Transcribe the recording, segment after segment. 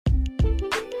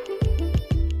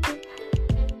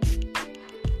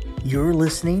You're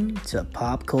listening to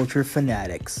Pop Culture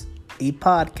Fanatics, a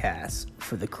podcast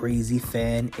for the crazy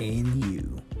fan in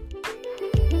you.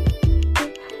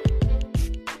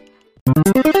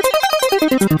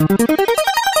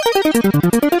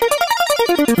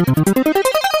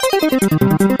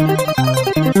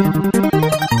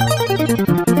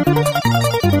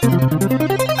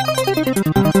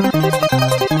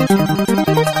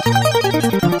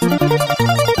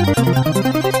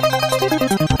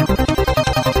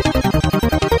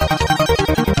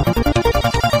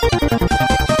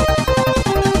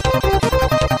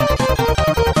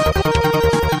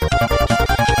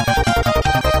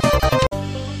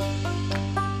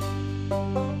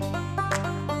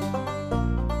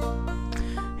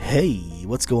 Hey,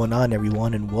 what's going on,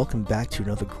 everyone, and welcome back to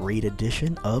another great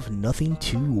edition of Nothing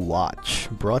to Watch,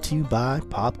 brought to you by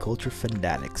Pop Culture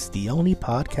Fanatics, the only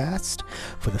podcast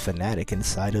for the fanatic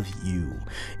inside of you.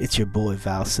 It's your boy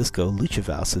Val Cisco, Lucha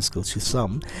Val Cisco to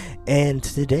some, and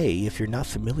today, if you're not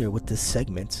familiar with this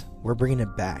segment, we're bringing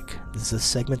it back. This is a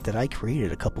segment that I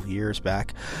created a couple years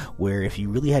back, where if you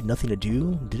really had nothing to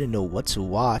do, didn't know what to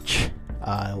watch,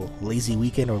 lazy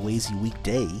weekend or lazy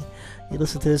weekday, you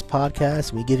listen to this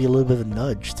podcast, we give you a little bit of a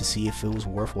nudge to see if it was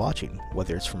worth watching,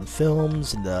 whether it's from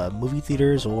films in the movie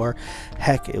theaters or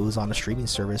heck, it was on a streaming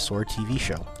service or a TV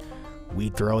show. We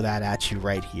throw that at you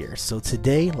right here. So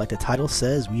today, like the title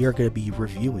says, we are going to be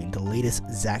reviewing the latest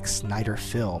Zack Snyder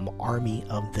film, Army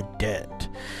of the Dead,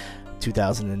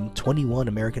 2021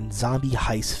 American zombie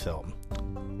heist film.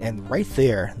 And right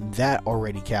there, that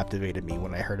already captivated me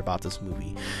when I heard about this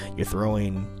movie. You're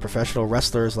throwing professional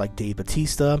wrestlers like Dave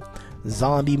Bautista,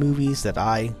 zombie movies that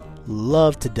I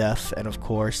love to death, and of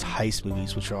course, heist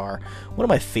movies, which are one of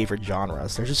my favorite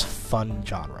genres. They're just fun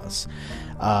genres.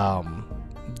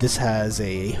 This has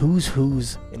a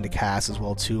who's in the cast as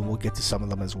well too, and we'll get to some of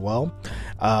them as well.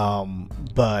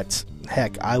 But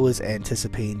heck, I was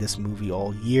anticipating this movie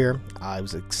all year. I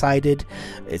was excited.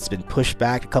 It's been pushed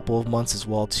back a couple of months as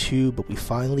well too, but we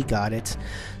finally got it.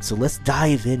 So let's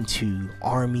dive into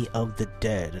Army of the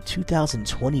Dead, a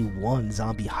 2021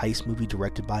 zombie heist movie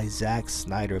directed by Zack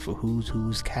Snyder for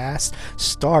who's cast,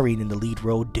 starring in the lead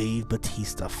role Dave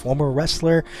Bautista, former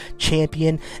wrestler,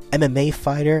 champion, MMA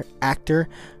fighter, actor,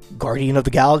 Guardian of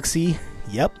the Galaxy.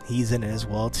 Yep, he's in it as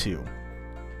well too.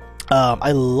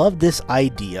 I love this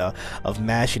idea of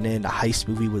mashing in a heist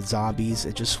movie with zombies.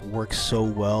 It just works so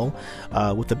well,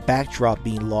 with the backdrop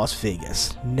being Las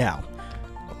Vegas. Now,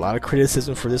 a lot of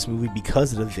criticism for this movie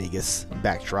because of the Vegas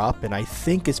backdrop, and I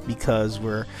think it's because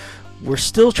we're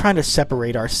still trying to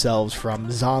separate ourselves from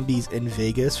zombies in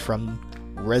Vegas from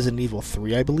Resident Evil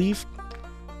 3, I believe,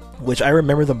 which I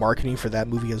remember the marketing for that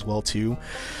movie as well too,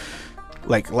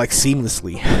 like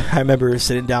seamlessly. I remember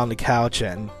sitting down on the couch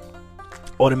and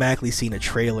automatically seeing a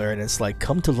trailer, and it's like,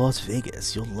 come to Las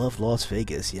Vegas, you'll love Las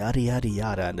Vegas, yada yada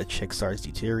yada, and the chick starts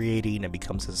deteriorating and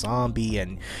becomes a zombie,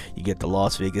 and you get the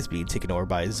Las Vegas being taken over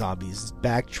by a zombie's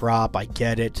backdrop. I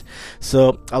get it.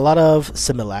 So a lot of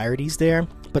similarities there,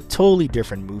 but totally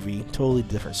different movie, totally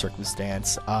different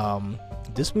circumstance.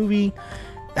 This movie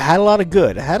had a lot of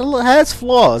good. It has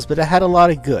flaws, but it had a lot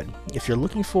of good. If you're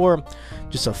looking for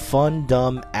just a fun,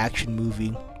 dumb action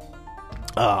movie,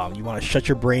 you want to shut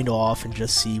your brain off and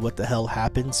just see what the hell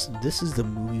happens, this is the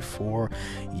movie for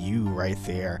you right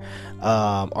there.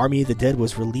 Army of the Dead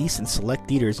was released in select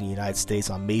theaters in the United States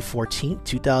on May 14th,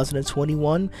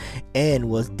 2021, and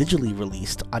was digitally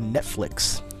released on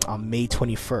Netflix on May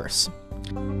 21st.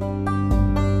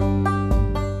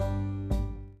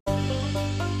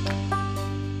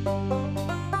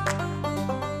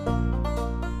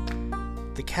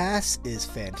 The cast is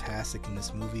fantastic in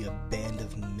this movie, a band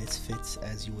of misfits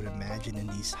as you would imagine in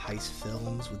these heist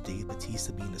films, with Dave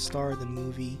Bautista being the star of the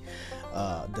movie,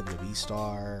 WWE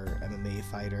star, MMA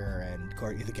fighter, and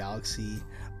Guardian of the Galaxy.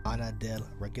 Ana del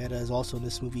Reguera is also in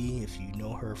this movie. If you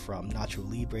know her from Nacho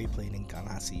Libre playing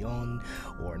Encarnacion,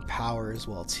 or in Power as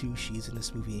well too, she's in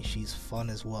this movie and she's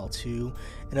fun as well too,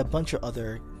 and a bunch of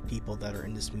other people that are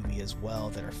in this movie as well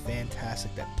that are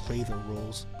fantastic, that play their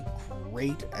roles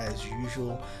great as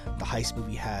usual. The heist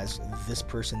movie has this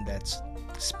person that's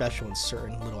special in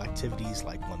certain little activities,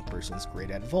 like one person's great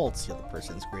at vaults, the other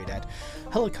person's great at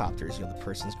helicopters, the other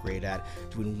person's great at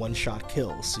doing one-shot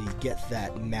kills, so you get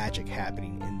that magic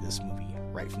happening in this movie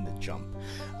right from the jump.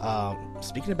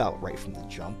 Speaking about right from the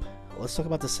jump, let's talk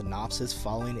about the synopsis.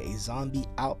 Following a zombie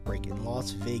outbreak in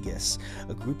Las Vegas,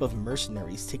 a group of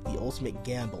mercenaries take the ultimate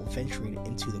gamble, venturing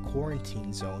into the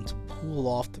quarantine zone to pull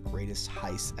off the greatest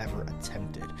heist ever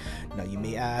attempted. Now you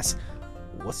may ask,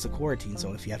 what's the quarantine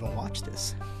zone if you haven't watched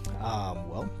this?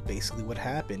 Well, basically what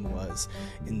happened was,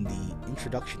 in the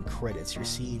introduction credits, you're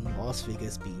seeing Las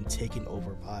Vegas being taken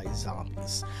over by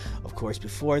zombies. Of course,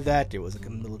 before that, there was a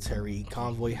military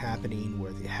convoy happening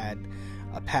where they had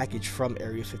a package from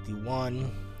Area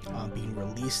 51 being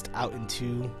released out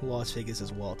into Las Vegas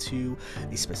as well too.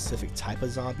 A specific type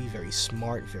of zombie, very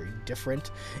smart, very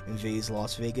different, invades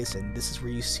Las Vegas, and this is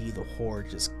where you see the horde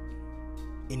just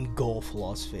engulf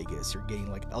Las Vegas. You're getting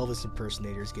like Elvis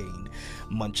impersonators getting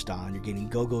munched on, you're getting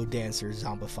go-go dancers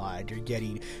zombified, you're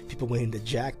getting people winning the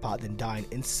jackpot then dying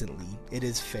instantly. It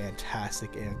is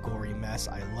fantastic and a gory mess.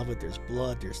 I love it. There's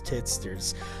blood, there's tits,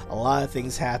 there's a lot of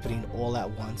things happening all at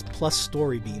once, plus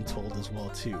story being told as well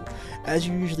too, as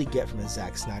you usually get from a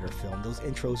Zack Snyder film. Those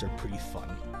intros are pretty fun.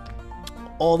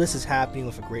 All this is happening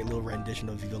with a great little rendition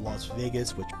of Viva Las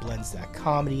Vegas, which blends that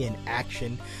comedy and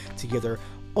action together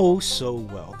oh so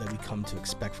well that we come to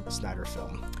expect from a Snyder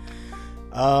film.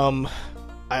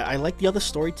 I like the other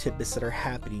story tidbits that are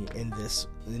happening in this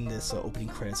opening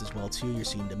credits as well too. You're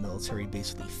seeing the military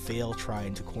basically fail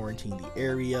trying to quarantine the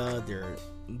area. They're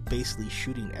basically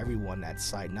shooting everyone at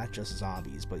sight, not just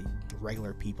zombies but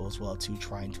regular people as well too,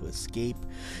 trying to escape.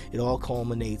 It all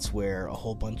culminates where a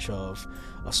whole bunch of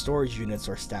storage units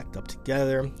are stacked up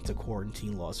together to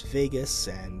quarantine Las Vegas,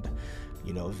 and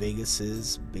you know, Vegas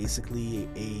is basically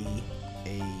a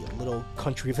little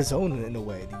country of its own in a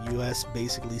way. The U.S.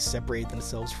 basically separated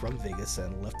themselves from Vegas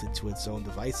and left it to its own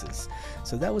devices.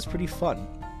 So that was pretty fun.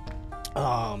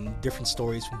 Different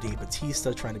stories from Dave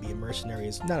Bautista trying to be a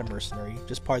mercenary, not a mercenary,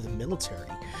 just part of the military,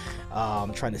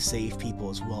 trying to save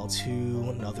people as well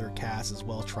too. Another cast as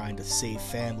well trying to save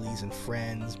families and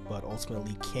friends, but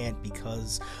ultimately can't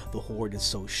because the horde is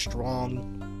so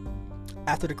strong.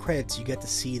 After the credits, you get to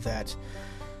see that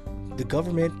the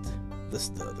government,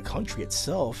 the country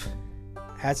itself,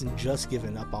 hasn't just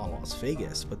given up on Las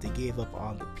Vegas, but they gave up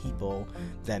on the people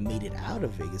that made it out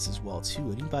of Vegas as well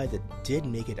too. Anybody that did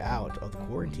make it out of the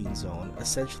quarantine zone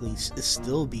essentially is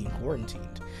still being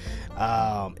quarantined,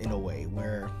 in a way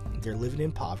where they're living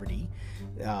in poverty.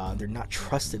 They're not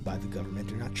trusted by the government.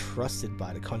 They're not trusted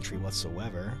by the country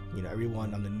whatsoever. You know,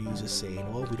 everyone on the news is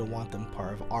saying, well, we don't want them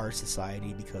part of our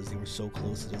society because they were so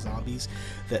close to the zombies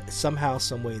that somehow,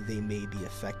 some way they may be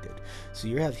affected. So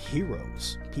you have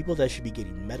heroes, people that should be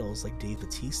getting medals like Dave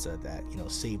Bautista that, you know,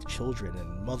 saved children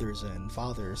and mothers and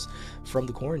fathers from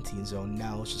the quarantine zone.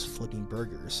 Now it's just flipping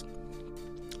burgers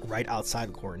right outside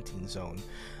the quarantine zone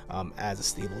as a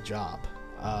stable job.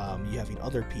 You having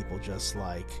other people just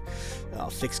like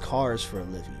fix cars for a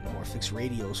living or fix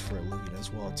radios for a living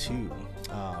as well too.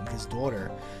 His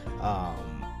daughter,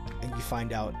 and you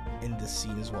find out in this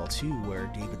scene as well too where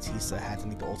Dave Bautista had to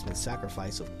make the ultimate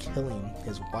sacrifice of killing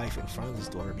his wife in front of his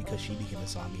daughter because she became a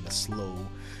zombie in a slow,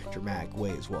 dramatic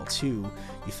way as well too.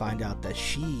 You find out that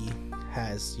she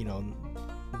has, you know,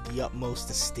 the utmost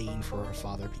disdain for her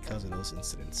father because of those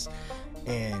incidents,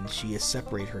 and she has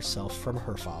separated herself from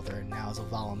her father and now is a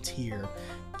volunteer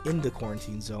in the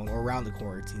quarantine zone or around the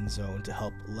quarantine zone to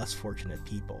help less fortunate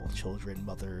people, children,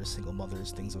 mothers, single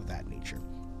mothers, things of that nature.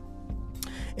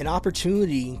 An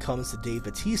opportunity comes to Dave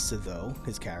Bautista, though,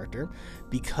 his character,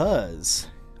 because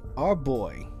our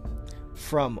boy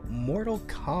from Mortal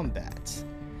Kombat,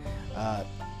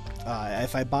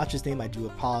 if I botch his name, I do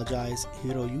apologize,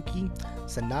 Hiroyuki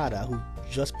Sanada, who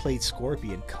just played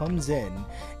Scorpion, comes in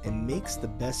and makes the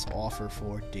best offer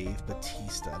for Dave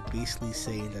Bautista, basically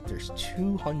saying that there's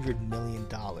 $200 million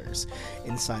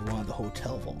inside one of the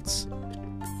hotel vaults.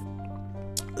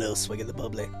 A little swig of the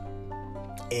bubbly.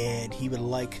 And he would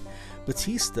like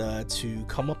Bautista to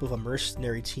come up with a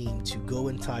mercenary team to go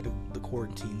inside the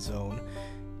quarantine zone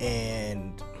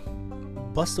and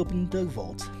bust open the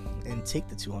vault and take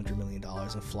the $200 million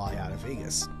and fly out of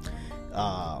Vegas.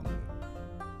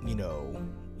 You know,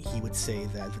 he would say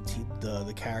that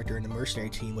the character in the mercenary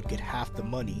team would get half the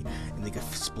money and they could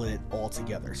split it all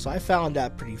together. So I found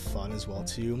that pretty fun as well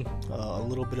too. A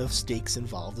little bit of stakes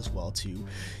involved as well too.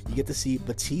 You get to see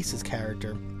Bautista's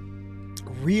character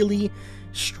really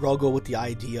struggle with the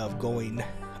idea of going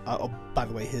by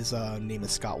the way, his name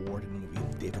is Scott Ward in the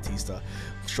movie, Dave Bautista.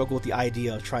 Struggle with the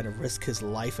idea of trying to risk his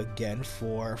life again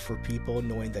for people,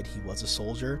 knowing that he was a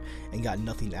soldier and got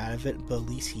nothing out of it, but at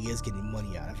least he is getting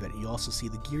money out of it. You also see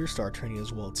the gears start turning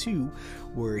as well too,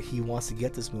 where he wants to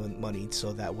get this money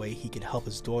so that way he can help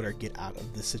his daughter get out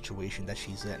of the situation that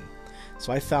she's in.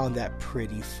 So I found that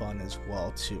pretty fun as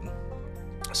well too.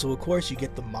 So of course you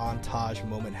get the montage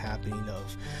moment happening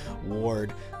of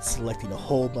Ward selecting a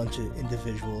whole bunch of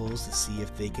individuals to see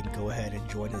if they can go ahead and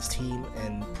join his team,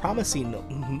 and promising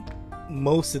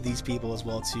most of these people as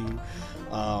well too,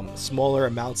 smaller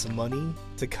amounts of money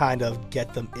to kind of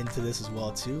get them into this as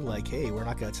well too. Like, hey, we're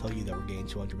not going to tell you that we're getting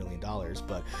 $200 million,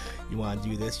 but you want to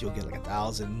do this, you'll get like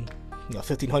 $1,000,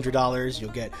 $1,500,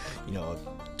 you'll get,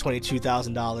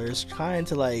 $22,000, trying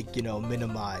to like,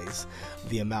 minimize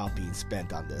the amount being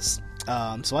spent on this.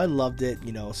 So I loved it.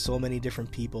 So many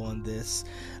different people in this.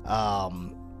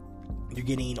 You're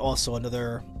getting also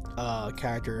another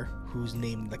character who's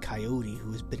named the Coyote,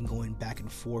 who's been going back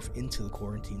and forth into the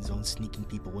quarantine zone, sneaking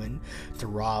people in to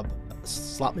rob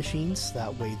slot machines.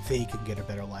 That way they can get a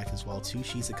better life as well too.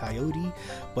 She's a coyote,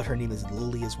 but her name is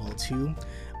Lily as well too.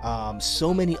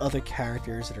 So many other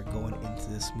characters that are going into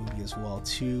this movie as well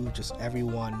too. Just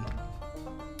everyone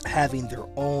having their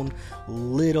own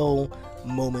little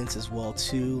moments as well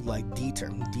too, like Dieter.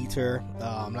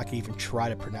 I'm not gonna even try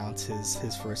to pronounce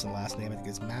his first and last name. I think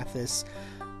it's Mathis.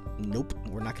 Nope,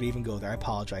 we're not gonna even go there. I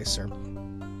apologize, sir.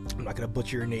 I'm not gonna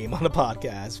butcher your name on the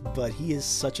podcast, but he is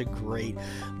such a great.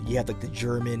 You have like the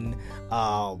German,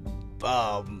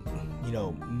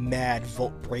 mad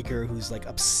vault breaker who's like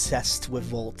obsessed with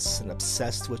vaults and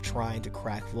obsessed with trying to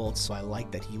crack vaults. So I like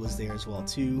that he was there as well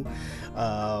too.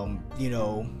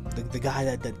 The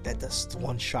guy that does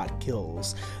one-shot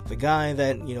kills, the guy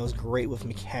that is great with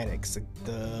mechanics,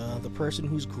 the person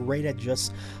who's great at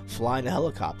just flying a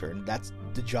helicopter, and that's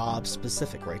the job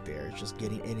specific right there. It's just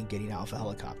getting in and getting out of a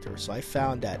helicopter. So I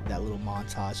found that little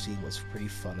montage scene was pretty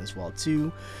fun as well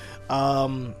too.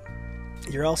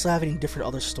 You're also having different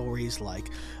other stories, like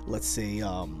let's say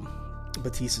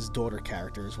Batista's daughter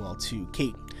character as well too,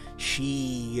 Kate.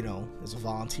 She is a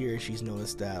volunteer. She's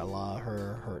noticed that a lot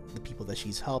of the people that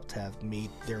she's helped have made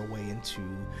their way into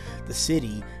the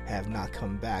city, have not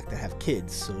come back, that have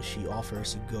kids. So she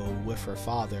offers to go with her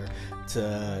father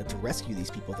to rescue these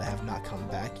people that have not come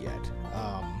back yet.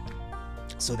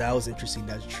 So that was interesting.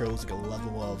 That shows like a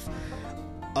level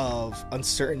of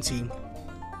uncertainty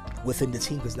within the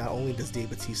team, because not only does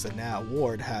Dave Batista now,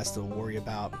 Ward has to worry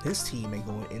about his team and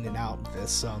going in and out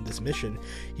this mission,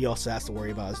 he also has to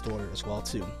worry about his daughter as well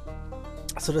too.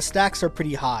 So the stakes are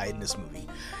pretty high in this movie.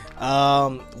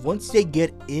 Once they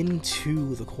get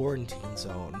into the quarantine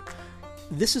zone,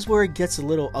 this is where it gets a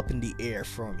little up in the air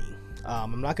for me.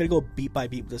 I'm not going to go beat by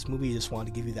beat with this movie. I just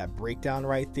wanted to give you that breakdown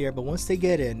right there. But once they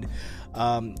get in,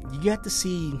 you get to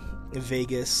see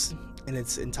Vegas in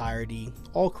its entirety,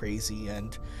 all crazy,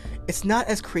 and it's not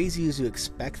as crazy as you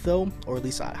expect though, or at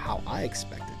least how I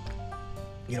expected.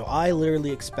 I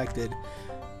literally expected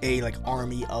a like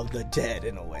army of the dead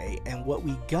in a way, and what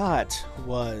we got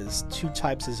was two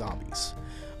types of zombies.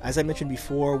 As I mentioned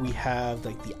before, we have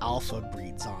like the alpha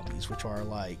breed zombies, which are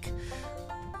like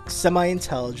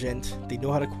semi-intelligent. They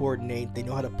know how to coordinate, they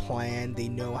know how to plan, they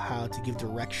know how to give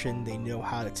direction, they know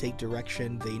how to take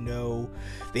direction,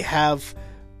 they have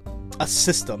a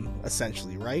system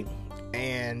essentially, right?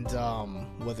 And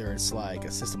whether it's like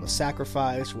a system of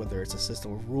sacrifice, whether it's a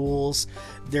system of rules,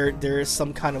 there is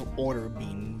some kind of order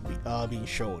being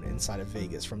shown inside of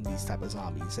Vegas from these type of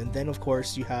zombies. And then of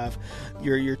course you have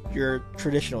your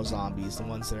traditional zombies, the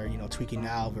ones that are tweaking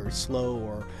now, very slow,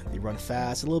 or they run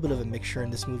fast. A little bit of a mixture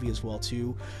in this movie as well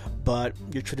too, but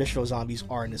your traditional zombies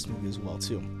are in this movie as well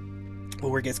too. But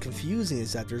where it gets confusing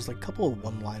is that there's like a couple of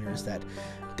one-liners that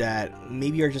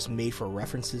maybe are just made for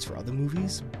references for other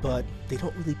movies, but they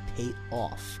don't really pay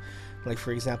off. Like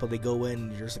for example, they go in,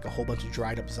 there's like a whole bunch of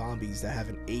dried up zombies that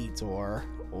haven't ate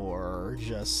or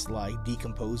just like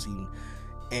decomposing,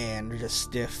 and they're just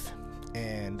stiff,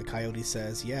 and the coyote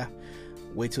says, yeah,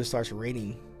 wait till it starts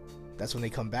raining, that's when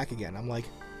they come back again. I'm like,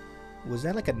 was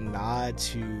that like a nod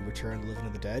to Return of the Living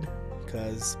of the Dead?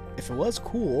 Because if it was,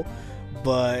 cool,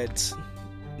 but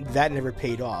that never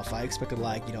paid off. I expected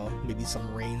like maybe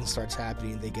some rain starts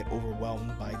happening, they get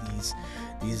overwhelmed by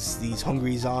these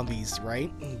hungry zombies,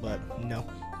 right? But no,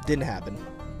 didn't happen.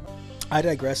 I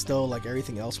digress though. Like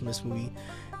everything else from this movie,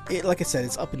 like I said,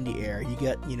 it's up in the air. You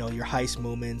get your heist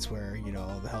moments where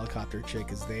the helicopter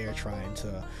chick is there trying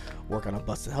to work on a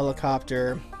busted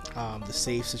helicopter. The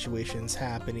safe situations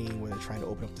happening where they're trying to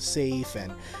open up the safe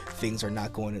and things are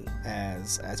not going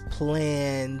as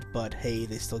planned, but hey,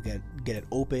 they still get it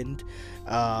opened.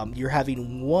 You're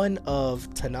having one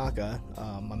of Tanaka,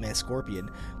 my man Scorpion,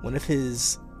 one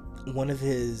of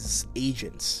his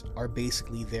agents are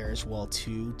basically there as well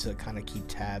too, to kind of keep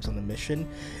tabs on the mission,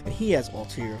 and he has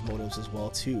ulterior motives as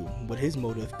well too. What his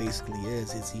motive basically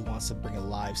is he wants to bring a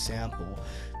live sample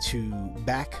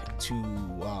back to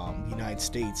the United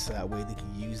States, so that way they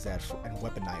can use that and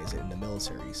weaponize it in the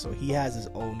military. So he has his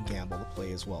own gamble to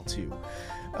play as well too.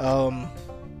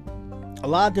 A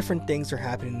lot of different things are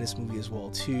happening in this movie as well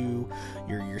too.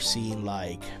 You're seeing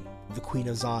like the Queen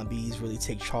of Zombies really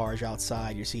take charge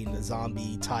outside. You're seeing the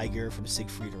zombie tiger from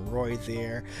Siegfried and Roy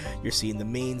there. You're seeing the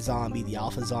main zombie, the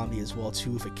alpha zombie as well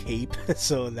too, with a cape.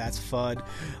 So that's fun.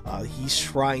 He's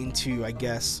trying to, I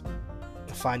guess,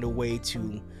 find a way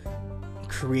to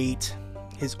create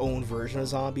his own version of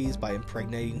zombies by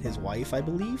impregnating his wife, I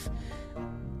believe,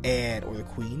 or the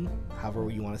queen, however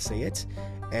you want to say it,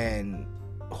 and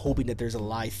hoping that there's a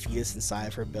live fetus inside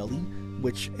of her belly,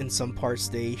 which in some parts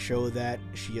they show that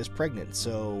she is pregnant.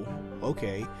 So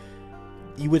okay,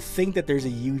 you would think that there's a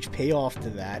huge payoff to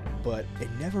that, but it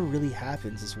never really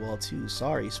happens as well too.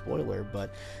 Sorry, spoiler,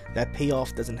 but that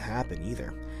payoff doesn't happen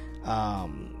either.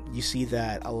 You see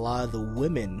that a lot of the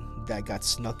women that got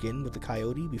snuck in with the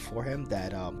coyote before him,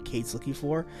 that Kate's looking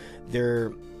for,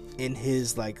 they're in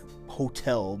his like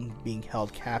hotel being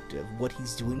held captive. What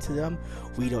he's doing to them,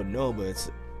 we don't know, but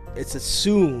it's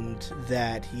assumed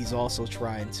that he's also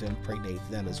trying to impregnate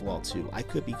them as well too. I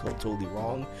could be totally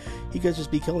wrong. He could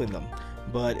just be killing them,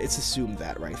 but it's assumed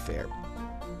that right there.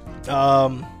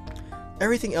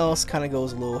 Everything else kind of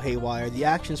goes a little haywire. The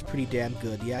action's pretty damn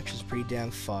good. The action's pretty damn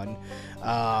fun.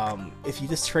 If you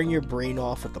just turn your brain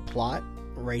off with the plot,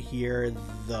 right here,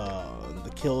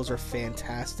 the kills are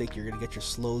fantastic. You're gonna get your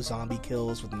slow zombie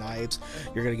kills with knives.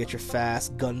 You're gonna get your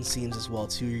fast gun scenes as well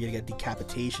too. You're gonna get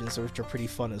decapitations, which are pretty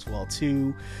fun as well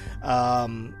too.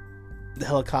 The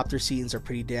helicopter scenes are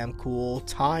pretty damn cool.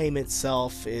 Time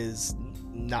itself is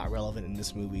not relevant in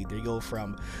this movie. They go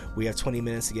from, we have 20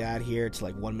 minutes to get out of here, to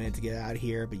like 1 minute to get out of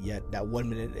here, but yet that 1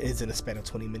 minute is in a span of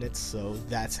 20 minutes, so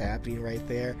that's happening right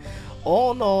there.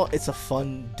 All in all, it's a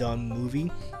fun, dumb movie.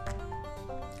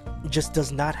 It just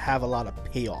does not have a lot of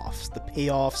payoffs. The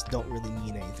payoffs don't really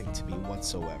mean anything to me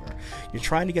whatsoever. You're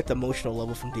trying to get the emotional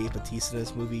level from Dave Bautista in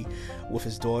this movie with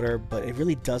his daughter, but it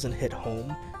really doesn't hit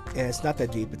home. And it's not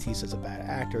that Dave Bautista's a bad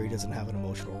actor, he doesn't have an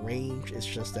emotional range. It's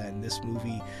just that in this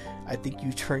movie, I think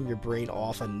you turn your brain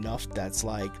off enough that's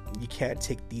like, you can't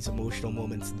take these emotional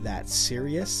moments that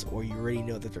serious, or you already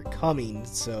know that they're coming,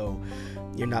 so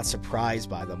you're not surprised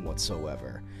by them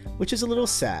whatsoever. Which is a little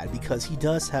sad, because he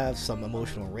does have some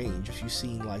emotional range. If you've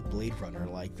seen like Blade Runner,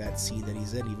 like that scene that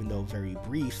he's in, even though very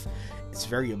brief, it's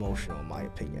very emotional in my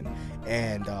opinion.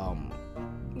 And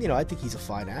you know, I think he's a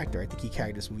fine actor. I think he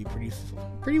carried this movie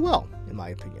pretty well, in my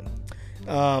opinion.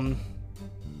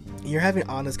 You're having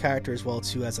Anna's character as well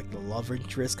too, as like the love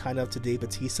interest kind of to Dave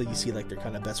Bautista. You see like they're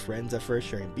kind of best friends at first,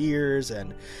 sharing beers,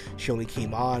 and she only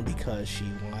came on because she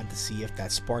wanted to see if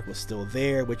that spark was still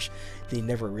there, which they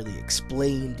never really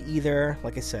explained either.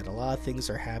 Like I said, a lot of things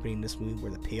are happening in this movie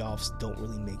where the payoffs don't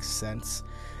really make sense,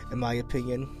 in my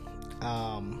opinion.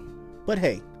 But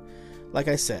hey, like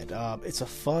I said, it's a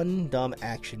fun, dumb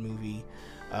action movie.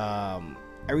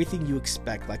 Everything you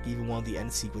expect, like even one of the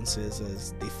end sequences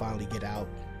as they finally get out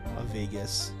of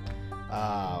Vegas.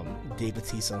 Dave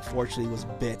Bautista unfortunately was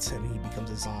bit and he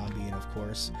becomes a zombie, and of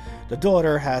course the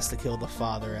daughter has to kill the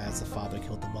father as the father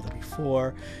killed the mother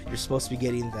before. You're supposed to be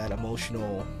getting that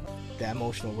emotional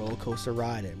roller coaster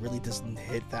ride. It really doesn't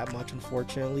hit that much,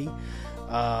 unfortunately.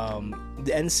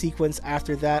 The end sequence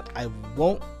after that I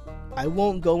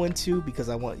won't go into, because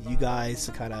I want you guys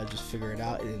to kind of just figure it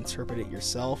out and interpret it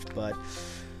yourself. But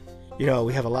you know,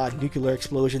 we have a lot of nuclear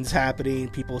explosions happening.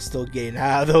 People still getting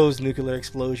out of those nuclear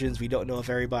explosions. We don't know if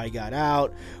everybody got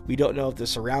out. We don't know if the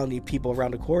surrounding people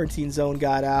around the quarantine zone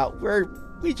got out.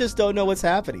 We just don't know what's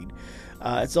happening.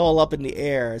 It's all up in the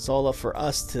air. It's all up for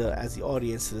us to, as the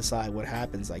audience, to decide what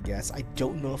happens, I guess. I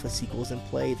don't know if a sequel's in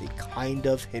play. They kind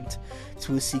of hint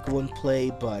to a sequel in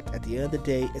play, but at the end of the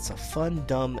day, it's a fun,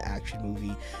 dumb action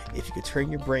movie. If you could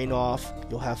turn your brain off,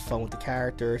 you'll have fun with the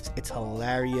characters. It's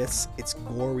hilarious. It's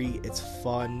gory. It's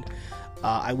fun.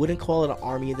 I wouldn't call it an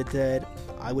Army of the Dead.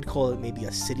 I would call it maybe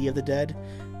a City of the Dead,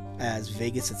 as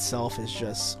Vegas itself is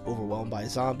just overwhelmed by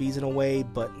zombies in a way,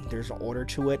 but there's an order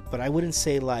to it. But I wouldn't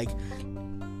say like,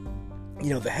 you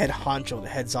know, the head honcho, the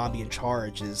head zombie in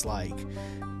charge is like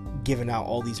giving out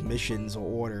all these missions or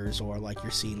orders, or like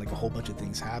you're seeing like a whole bunch of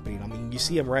things happening. I mean, you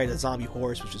see him ride a zombie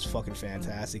horse, which is fucking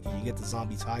fantastic, and you get the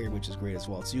zombie tiger, which is great as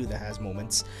well too, that has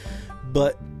moments,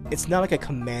 but it's not like a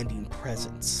commanding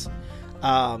presence.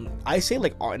 I say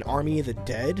like an Army of the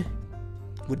Dead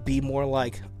would be more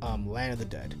like Land of the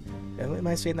Dead. Am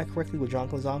I saying that correctly with John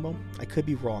Leguizamo? I could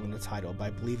be wrong in the title, but I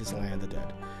believe it's Land of the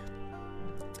Dead.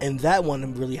 And that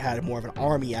one really had more of an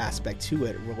army aspect to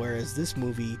it, whereas this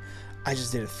movie, I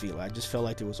just didn't feel it. I just felt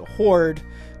like there was a horde,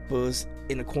 but it was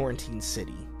in a quarantine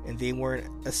city, and they weren't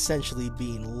essentially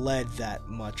being led that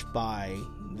much by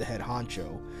the head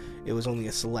honcho. It was only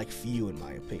a select few, in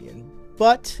my opinion.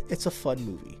 But it's a fun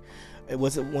movie.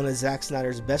 Was it one of Zack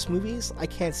Snyder's best movies? I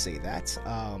can't say that.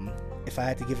 If I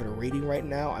had to give it a rating right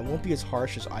now, I won't be as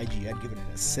harsh as IGN, giving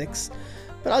it a 6.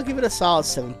 But I'll give it a solid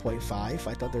 7.5.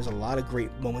 I thought there's a lot of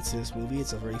great moments in this movie.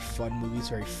 It's a very fun movie. It's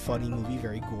a very funny movie,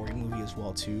 very gory movie as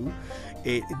well, too.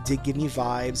 It did give me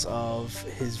vibes of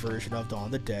his version of Dawn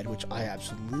of the Dead, which I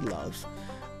absolutely love.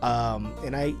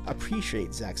 And I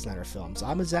appreciate Zack Snyder films.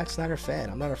 I'm a Zack Snyder fan.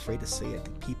 I'm not afraid to say it.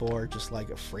 People are just like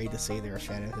afraid to say they're a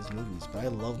fan of his movies, but I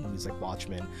love movies like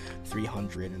Watchmen,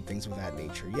 300, and things of that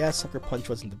nature. Yeah, Sucker Punch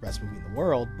wasn't the best movie in the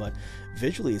world, but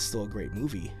visually it's still a great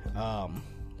movie.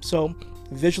 So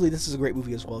visually this is a great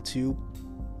movie as well too.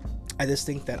 I just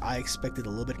think that I expected a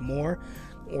little bit more,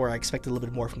 or I expected a little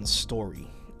bit more from the story.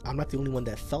 I'm not the only one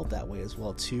that felt that way as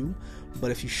well too,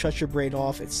 but if you shut your brain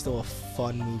off, it's still a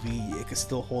fun movie. It can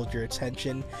still hold your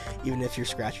attention even if you're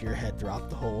scratching your head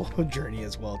throughout the whole journey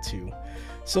as well too.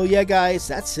 So yeah guys,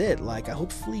 that's it. Like,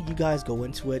 hopefully you guys go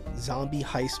into it. Zombie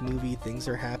heist movie, things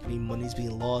are happening, money's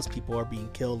being lost, people are being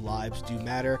killed, lives do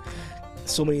matter.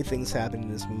 So many things happen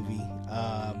in this movie.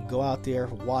 Go out there,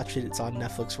 watch it. It's on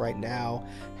Netflix right now.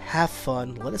 Have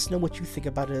fun. Let us know what you think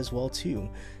about it as well too.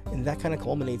 And that kind of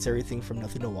culminates everything from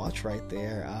Nothing to Watch right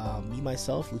there. Me,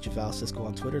 myself, Lucha Val Cisco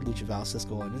on Twitter, Lucha Val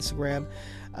Cisco on Instagram,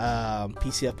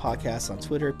 PCF Podcast on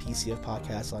Twitter, PCF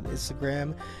Podcast on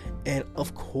Instagram, and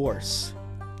of course,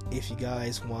 if you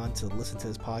guys want to listen to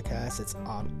this podcast, it's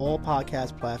on all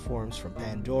podcast platforms from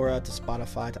Pandora to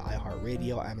Spotify to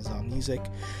iHeartRadio, Amazon Music,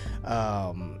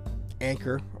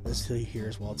 Anchor is here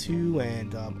as well too,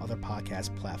 and other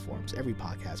podcast platforms, every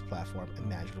podcast platform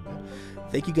imaginable.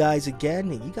 Thank you guys again,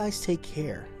 and you guys take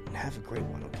care and have a great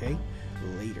one, okay?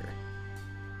 Later.